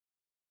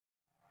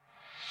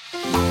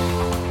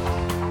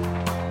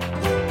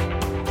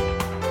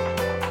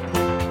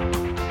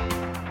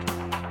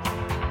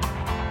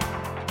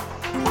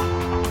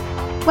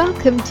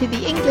Welcome to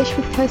the English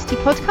with Kirsty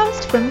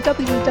podcast from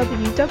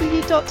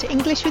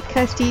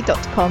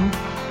www.englishwithkirsty.com.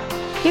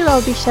 Here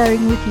I'll be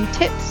sharing with you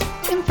tips,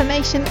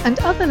 information and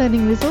other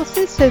learning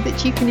resources so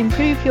that you can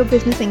improve your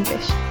business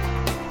English.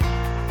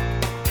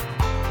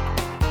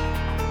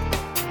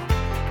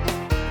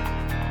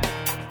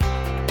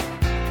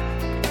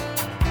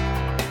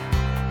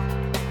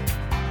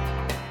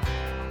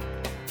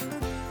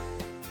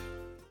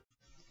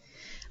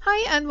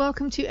 Hi and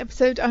welcome to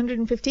episode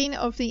 115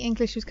 of the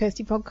English with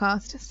Kirsty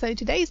podcast. So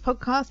today's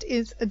podcast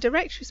is a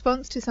direct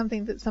response to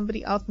something that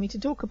somebody asked me to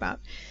talk about.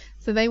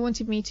 So they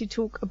wanted me to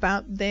talk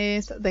about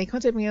this. They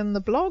contacted me on the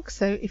blog.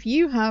 So if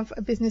you have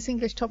a business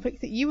English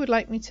topic that you would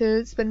like me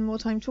to spend more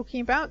time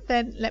talking about,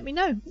 then let me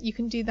know. You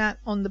can do that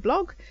on the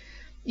blog.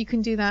 You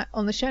can do that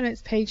on the show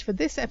notes page for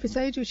this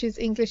episode, which is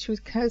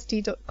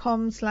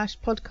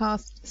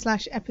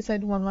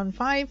englishwithkirsty.com/podcast/episode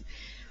 115.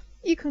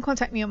 You can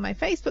contact me on my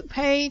Facebook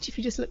page. If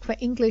you just look for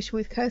English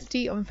with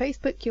Kirsty on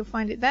Facebook, you'll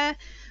find it there.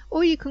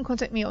 Or you can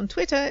contact me on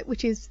Twitter,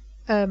 which is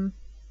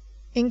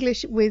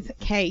English with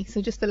K.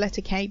 So just the letter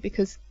K,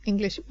 because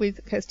English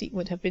with Kirsty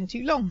would have been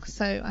too long.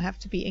 So I have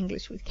to be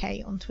English with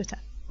K on Twitter.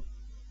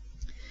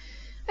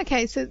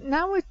 Okay, so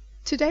now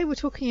today we're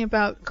talking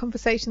about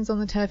conversations on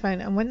the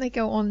telephone and when they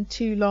go on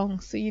too long.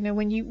 So,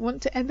 when you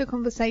want to end the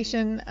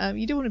conversation,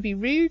 you don't want to be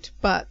rude,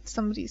 but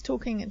somebody's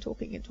talking and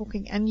talking and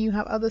talking and you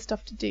have other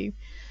stuff to do.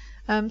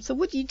 So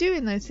what do you do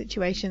in those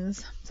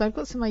situations? So I've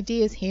got some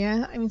ideas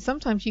here. I mean,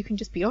 sometimes you can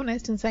just be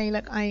honest and say,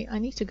 look, I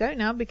need to go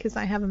now because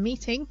I have a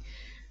meeting.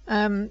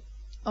 Or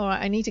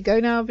I need to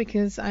go now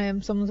because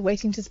someone's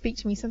waiting to speak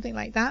to me, something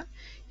like that.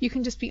 You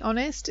can just be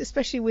honest,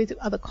 especially with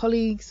other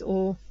colleagues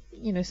or,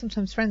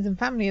 sometimes friends and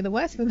family are the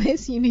worst for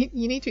this. You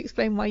need to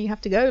explain why you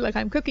have to go. Like,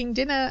 I'm cooking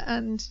dinner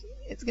and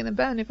it's going to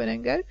burn if I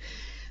don't go.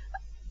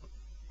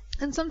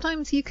 And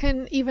sometimes you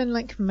can even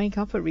make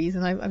up a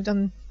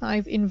reason.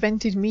 I've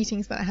invented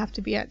meetings that I have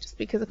to be at just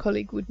because a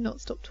colleague would not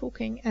stop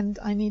talking and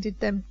I needed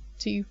them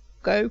to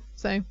go.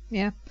 So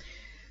yeah,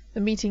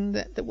 the meeting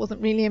that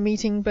wasn't really a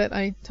meeting, but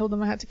I told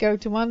them I had to go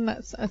to one.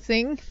 That's a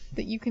thing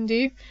that you can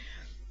do.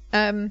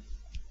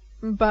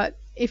 But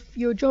if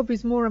your job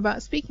is more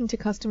about speaking to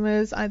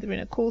customers, either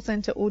in a call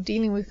center or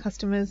dealing with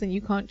customers, then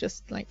you can't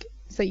just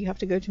say you have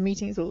to go to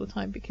meetings all the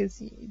time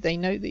because they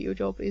know that your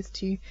job is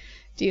to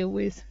deal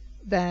with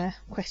their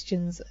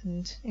questions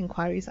and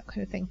inquiries, that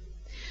kind of thing.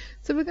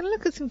 So we're going to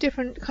look at some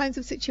different kinds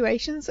of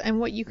situations and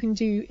what you can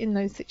do in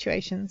those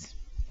situations.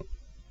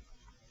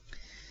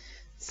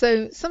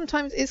 So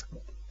sometimes it's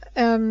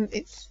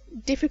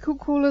difficult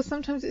callers,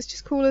 sometimes it's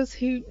just callers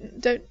who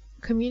don't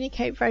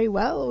communicate very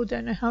well or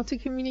don't know how to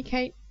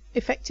communicate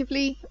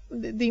effectively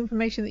the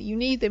information that you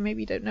need. They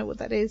maybe don't know what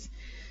that is.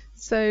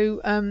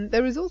 So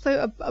there is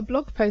also a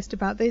blog post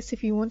about this.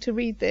 If you want to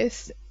read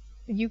this,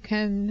 you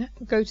can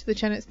go to the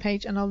show notes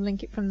page and I'll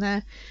link it from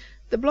there.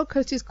 The blog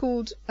post is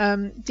called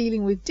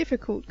Dealing with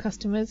Difficult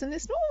Customers, and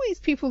it's not always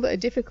people that are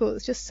difficult,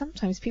 it's just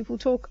sometimes people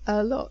talk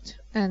a lot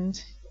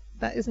and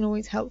that isn't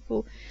always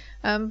helpful.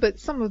 But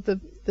some of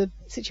the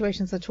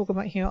situations I talk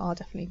about here are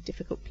definitely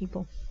difficult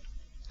people.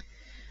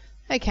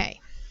 Okay,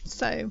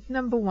 so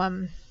number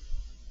one.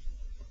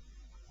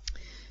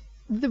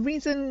 There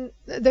is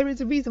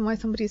a reason why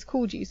somebody's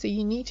called you, so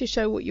you need to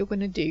show what you're going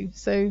to do.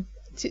 So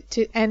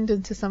to end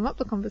and to sum up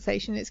the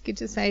conversation, it's good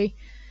to say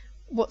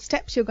what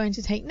steps you're going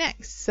to take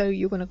next. So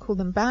you're going to call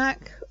them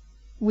back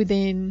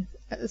within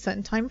a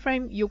certain time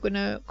frame. You're going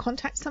to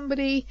contact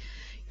somebody.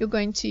 You're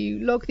going to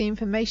log the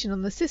information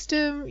on the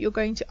system. You're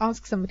going to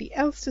ask somebody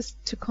else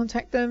to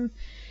contact them.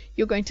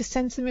 You're going to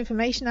send some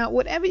information out.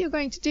 Whatever you're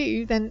going to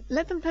do, then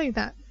let them know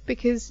that,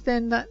 because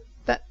then that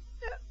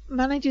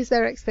manages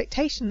their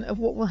expectation of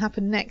what will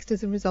happen next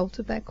as a result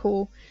of their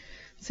call.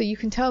 So you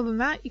can tell them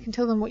that, you can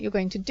tell them what you're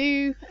going to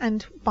do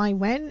and by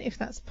when, if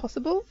that's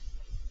possible.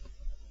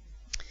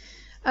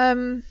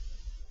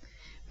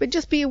 But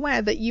just be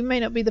aware that you may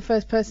not be the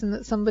first person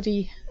that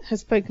somebody has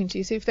spoken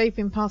to. So if they've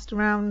been passed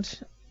around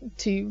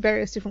to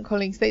various different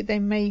colleagues, they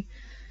may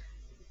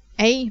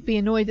A, be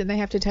annoyed that they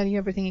have to tell you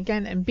everything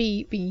again, and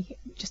B, be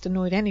just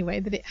annoyed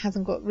anyway that it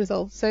hasn't got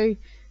resolved. So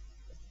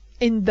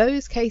in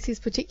those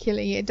cases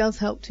particularly, it does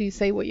help to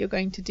say what you're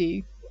going to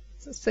do.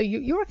 So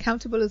you're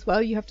accountable as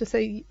well. You have to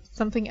say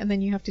something and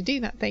then you have to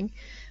do that thing.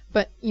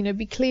 But,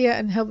 be clear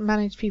and help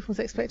manage people's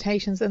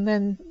expectations, and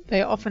then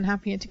they are often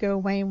happier to go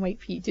away and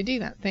wait for you to do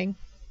that thing.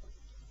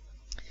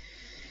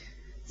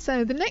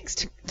 So the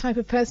next type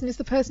of person is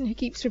the person who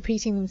keeps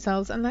repeating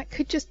themselves, and that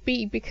could just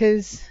be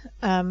because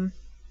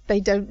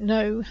they don't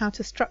know how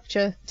to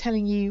structure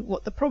telling you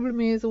what the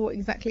problem is or what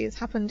exactly has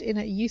happened in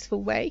a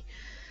useful way.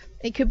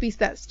 It could be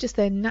that's just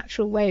their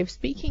natural way of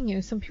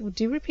speaking. Some people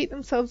do repeat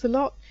themselves a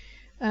lot.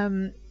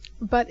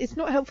 But it's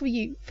not helpful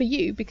for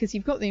you because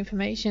you've got the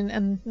information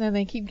and then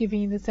they keep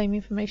giving you the same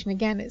information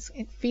again.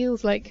 It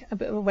feels like a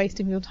bit of a waste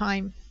of your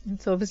time.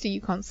 And so obviously you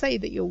can't say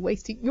that you're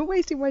wasting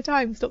my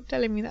time. Stop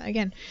telling me that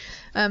again.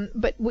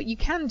 But what you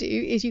can do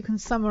is you can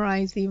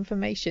summarize the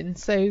information.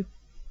 So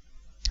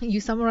you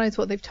summarize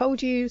what they've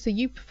told you. So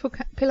you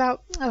pull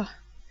out,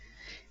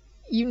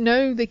 you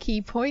know the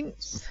key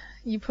points,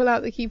 you pull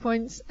out the key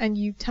points and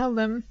you tell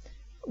them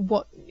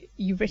what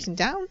you've written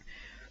down.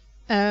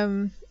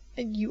 And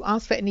you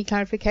ask for any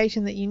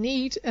clarification that you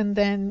need, and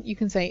then you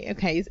can say,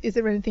 okay, is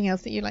there anything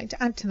else that you'd like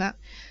to add to that?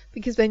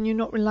 Because then you're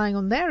not relying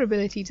on their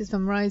ability to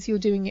summarize, you're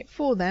doing it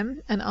for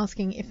them and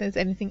asking if there's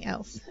anything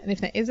else. And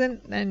if there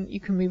isn't, then you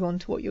can move on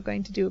to what you're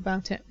going to do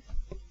about it.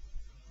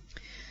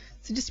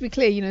 So just to be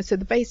clear, so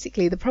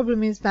basically the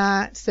problem is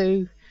that,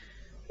 so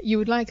you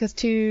would like us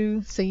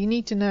to, so you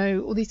need to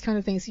know all these kind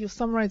of things. So you're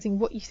summarizing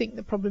what you think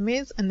the problem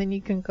is, and then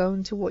you can go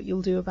into what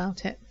you'll do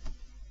about it.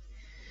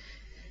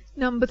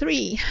 Number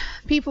 3,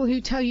 people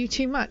who tell you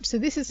too much. So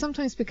this is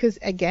sometimes because,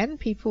 again,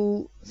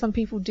 some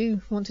people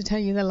do want to tell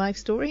you their life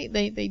story.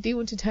 They do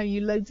want to tell you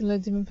loads and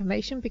loads of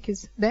information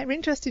because they're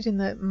interested in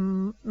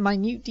the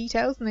minute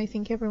details and they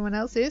think everyone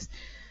else is.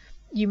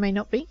 You may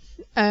not be.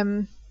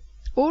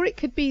 Or it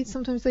could be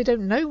sometimes they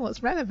don't know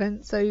what's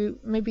relevant. So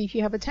maybe if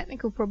you have a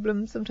technical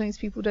problem, sometimes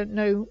people don't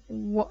know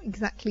what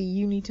exactly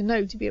you need to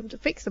know to be able to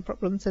fix the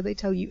problem. So they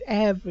tell you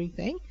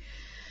everything.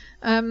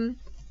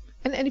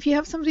 And if you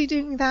have somebody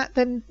doing that,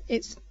 then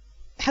it's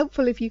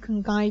helpful if you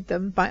can guide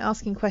them by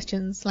asking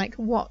questions like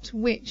what,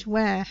 which,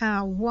 where,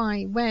 how,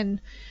 why,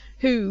 when,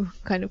 who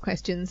kind of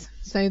questions,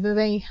 so that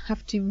they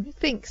have to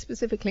think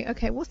specifically,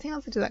 okay, what's the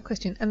answer to that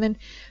question? And then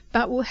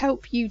that will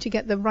help you to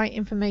get the right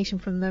information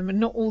from them, and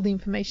not all the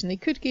information they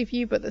could give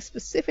you, but the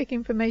specific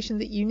information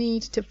that you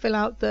need to fill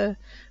out the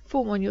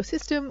form on your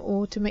system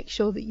or to make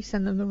sure that you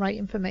send them the right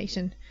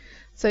information.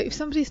 So if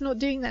somebody's not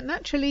doing that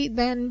naturally,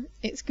 then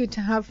it's good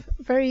to have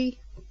very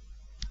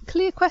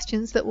clear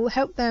questions that will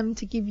help them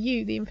to give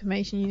you the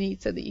information you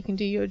need so that you can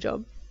do your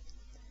job.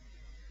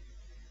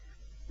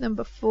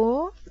 Number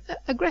 4,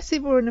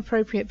 aggressive or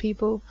inappropriate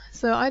people.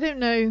 So I don't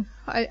know,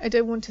 I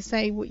don't want to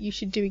say what you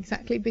should do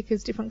exactly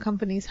because different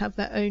companies have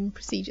their own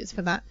procedures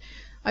for that.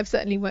 I've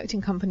certainly worked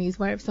in companies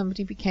where if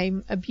somebody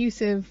became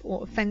abusive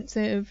or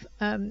offensive,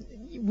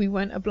 we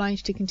weren't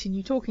obliged to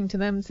continue talking to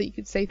them. So you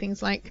could say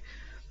things like,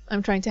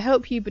 I'm trying to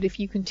help you, but if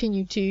you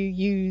continue to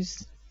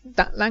use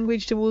that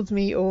language towards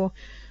me, or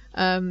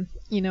I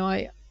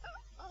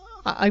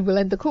will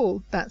end the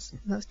call. That's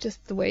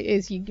just the way it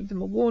is. You give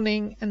them a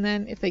warning, and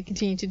then if they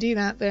continue to do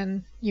that,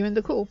 then you end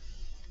the call.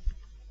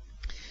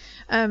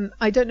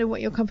 I don't know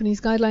what your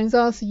company's guidelines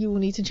are, so you will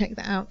need to check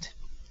that out.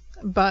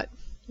 But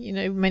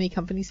many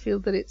companies feel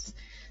that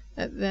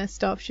their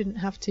staff shouldn't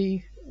have to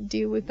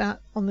deal with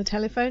that on the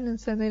telephone, and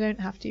so they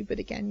don't have to. But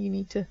again, you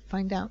need to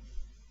find out.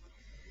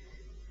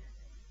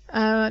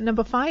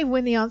 Number 5,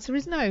 when the answer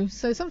is no.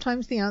 So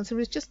sometimes the answer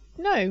is just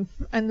no,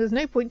 and there's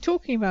no point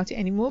talking about it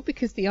anymore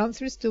because the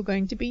answer is still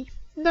going to be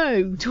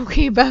no.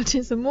 Talking about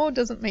it some more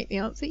doesn't make the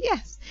answer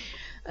yes.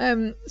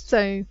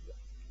 So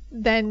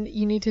then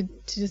you need to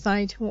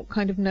decide what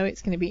kind of no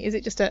it's going to be. Is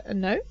it just a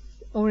no,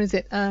 or is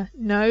it a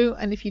no?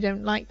 And if you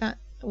don't like that,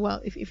 well,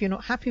 if you're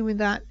not happy with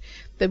that,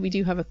 then we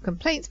do have a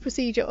complaints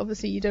procedure.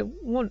 Obviously you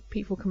don't want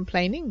people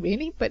complaining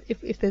really, but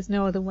if there's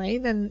no other way,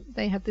 then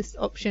they have this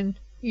option.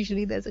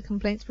 Usually there's a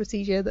complaints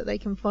procedure that they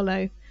can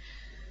follow.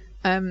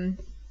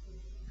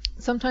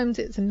 Sometimes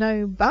it's a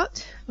no,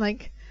 but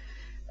like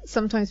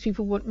sometimes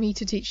people want me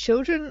to teach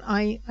children.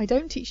 I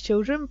don't teach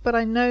children, but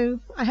I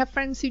know I have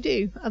friends who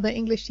do, other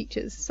English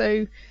teachers.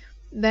 So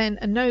then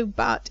a no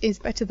but is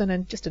better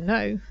than just a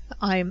no.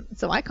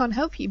 So I can't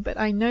help you, but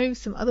I know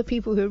some other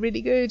people who are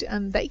really good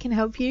and they can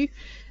help you.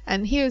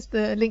 And here's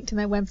the link to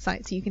their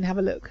website so you can have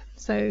a look.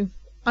 So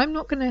I'm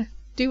not going to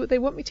do what they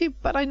want me to,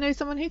 but I know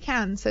someone who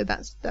can, so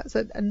that's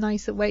a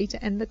nicer way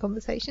to end the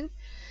conversation.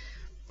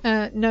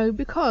 No,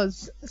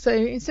 because, so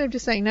instead of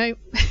just saying no,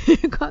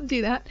 can't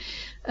do that,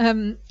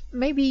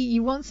 maybe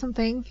you want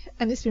something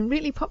and it's been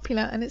really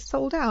popular and it's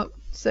sold out,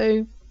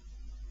 so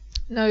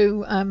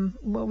no,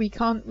 well, we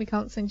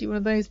can't send you one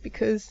of those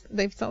because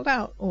they've sold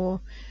out,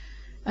 or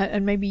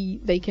and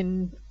maybe they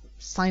can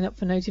sign up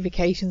for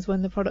notifications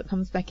when the product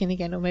comes back in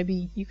again, or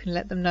maybe you can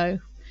let them know,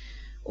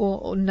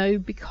 or no,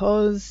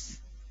 because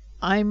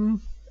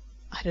I'm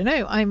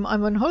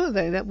on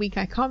holiday that week.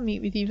 I can't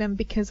meet with you then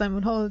because I'm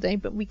on holiday,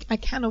 but I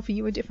can offer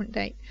you a different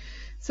date.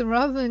 So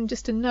rather than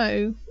just a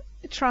no,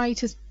 try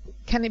to,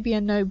 can it be a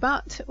no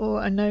but,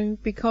 or a no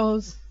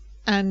because,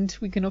 and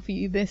we can offer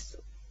you this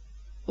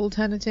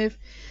alternative.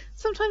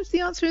 Sometimes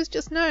the answer is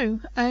just no,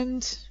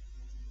 and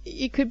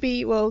it could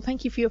be, well,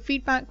 thank you for your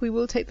feedback, we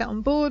will take that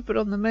on board, but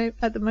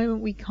at the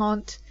moment we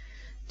can't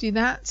do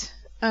that.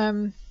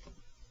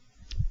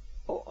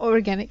 Or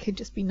again, it could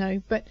just be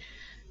no, but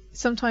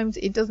sometimes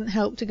it doesn't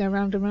help to go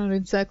round and round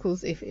in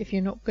circles if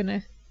you're not going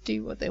to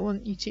do what they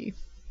want you to.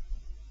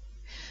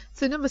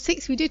 So number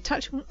 6, we did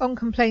touch on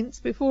complaints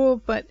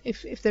before, but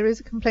if there is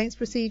a complaints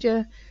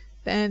procedure,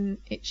 then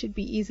it should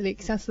be easily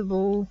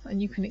accessible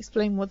and you can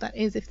explain what that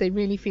is if they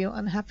really feel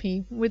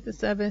unhappy with the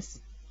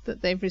service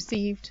that they've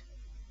received.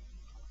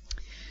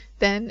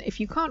 Then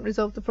if you can't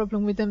resolve the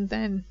problem with them,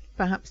 then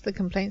perhaps the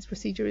complaints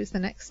procedure is the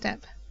next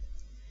step.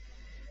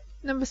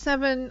 Number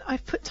 7,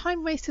 I've put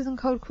time wasters and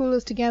cold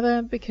callers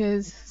together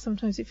because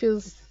sometimes it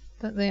feels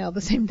that they are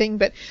the same thing,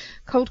 but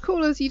cold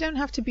callers, you don't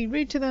have to be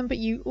rude to them, but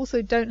you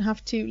also don't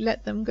have to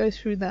let them go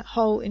through that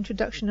whole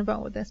introduction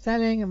about what they're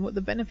selling and what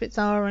the benefits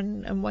are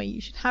and why you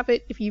should have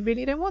it if you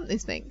really don't want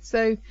this thing.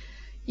 So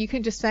you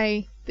can just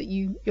say that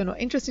you're not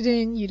interested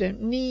in, you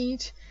don't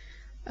need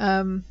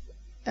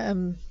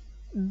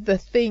the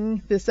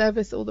thing, the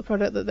service or the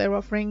product that they're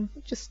offering,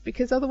 just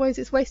because otherwise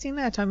it's wasting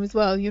their time as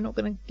well. You're not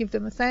going to give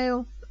them a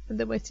sale, and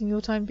they're wasting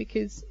your time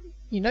because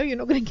you're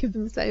not going to give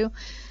them a sale.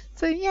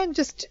 So yeah,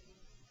 just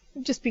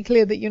be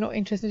clear that you're not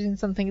interested in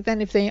something.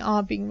 Then if they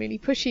are being really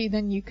pushy,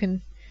 then you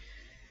can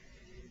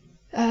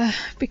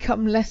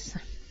become less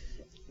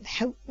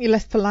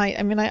polite.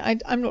 I mean,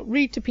 I'm not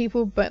rude to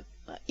people, but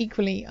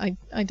equally I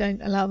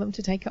don't allow them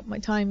to take up my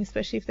time,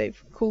 especially if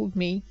they've called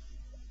me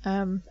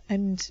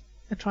and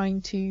are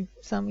trying to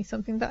sell me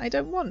something that I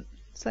don't want.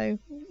 So,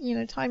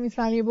 time is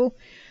valuable.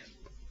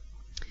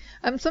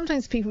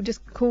 Sometimes people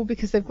just call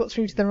because they've got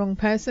through to the wrong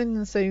person,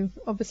 and so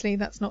obviously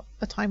that's not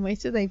a time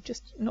waster. They've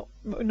just not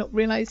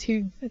realised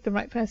who the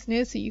right person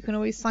is. So you can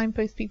always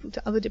signpost people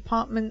to other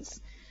departments,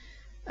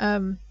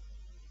 and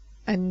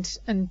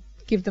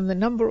give them the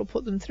number or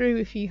put them through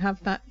if you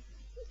have that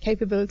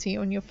capability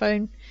on your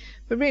phone.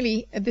 But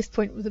really, at this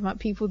point, it was about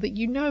people that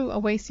are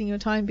wasting your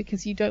time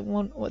because you don't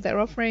want what they're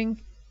offering,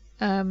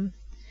 and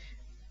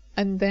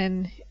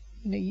then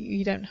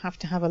you don't have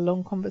to have a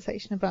long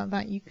conversation about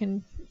that. You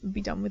can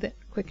be done with it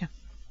quicker.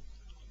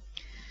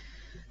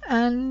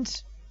 And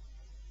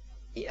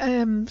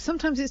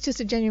sometimes it's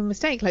just a genuine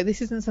mistake. Like,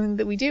 this isn't something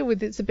that we deal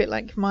with. It's a bit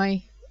like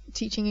my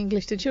teaching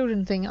English to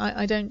children thing.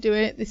 I don't do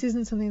it. This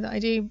isn't something that I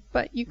do,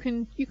 but you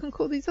can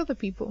call these other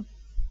people.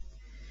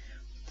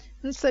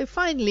 And so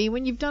finally,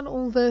 when you've done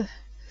all the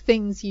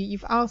things,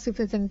 you've asked if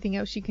there's anything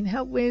else you can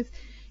help with,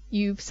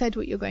 you've said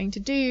what you're going to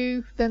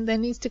do, then there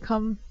needs to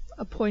come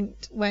a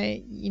point where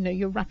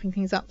you're wrapping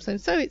things up. So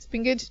it's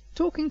been good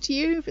talking to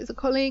you if it's a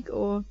colleague,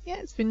 or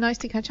it's been nice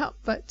to catch up,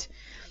 but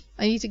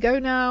I need to go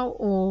now,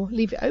 or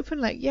leave it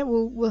open like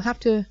we'll have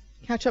to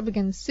catch up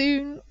again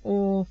soon,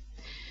 or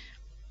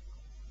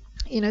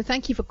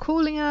thank you for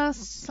calling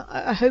us.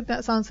 I hope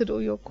that's answered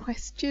all your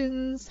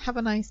questions. Have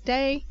a nice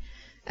day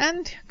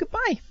and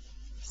goodbye.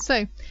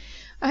 So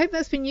I hope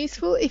that's been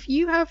useful. If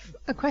you have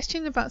a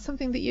question about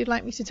something that you'd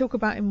like me to talk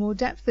about in more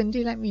depth, then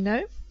do let me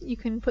know. You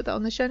can put that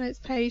on the show notes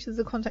page. There's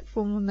a contact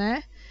form on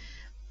there.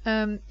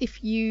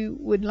 If you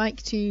would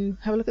like to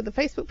have a look at the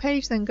Facebook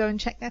page, then go and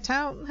check that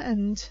out,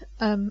 and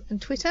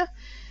Twitter.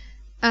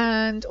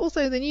 And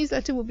also the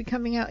newsletter will be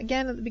coming out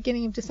again at the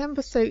beginning of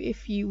December. So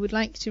if you would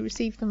like to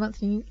receive the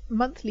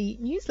monthly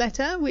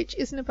newsletter, which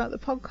isn't about the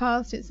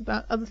podcast, it's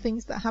about other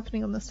things that are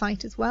happening on the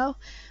site as well,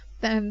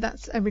 then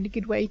that's a really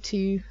good way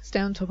to stay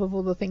on top of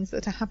all the things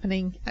that are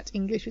happening at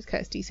English with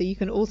Kirsty. So you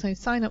can also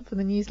sign up for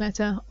the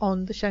newsletter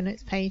on the show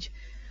notes page,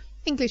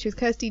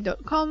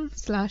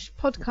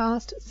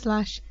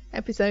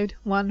 englishwithkirsty.com/podcast/episode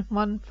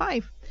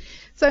 115.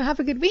 So have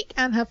a good week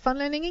and have fun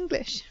learning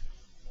English.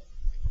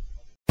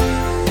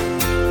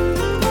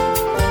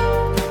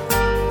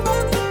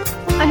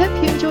 I hope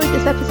you enjoyed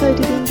this episode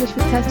of the English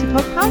with Kirsty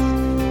podcast.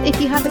 If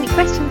you have any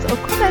questions or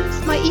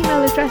comments, my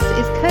email address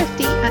is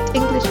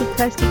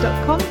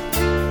kirsty@englishwithkirsty.com,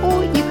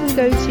 or you can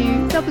go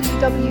to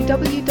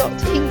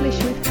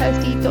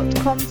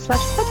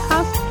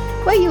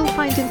www.englishwithkirsty.com/podcast, where you'll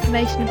find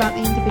information about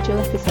the individual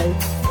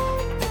episodes.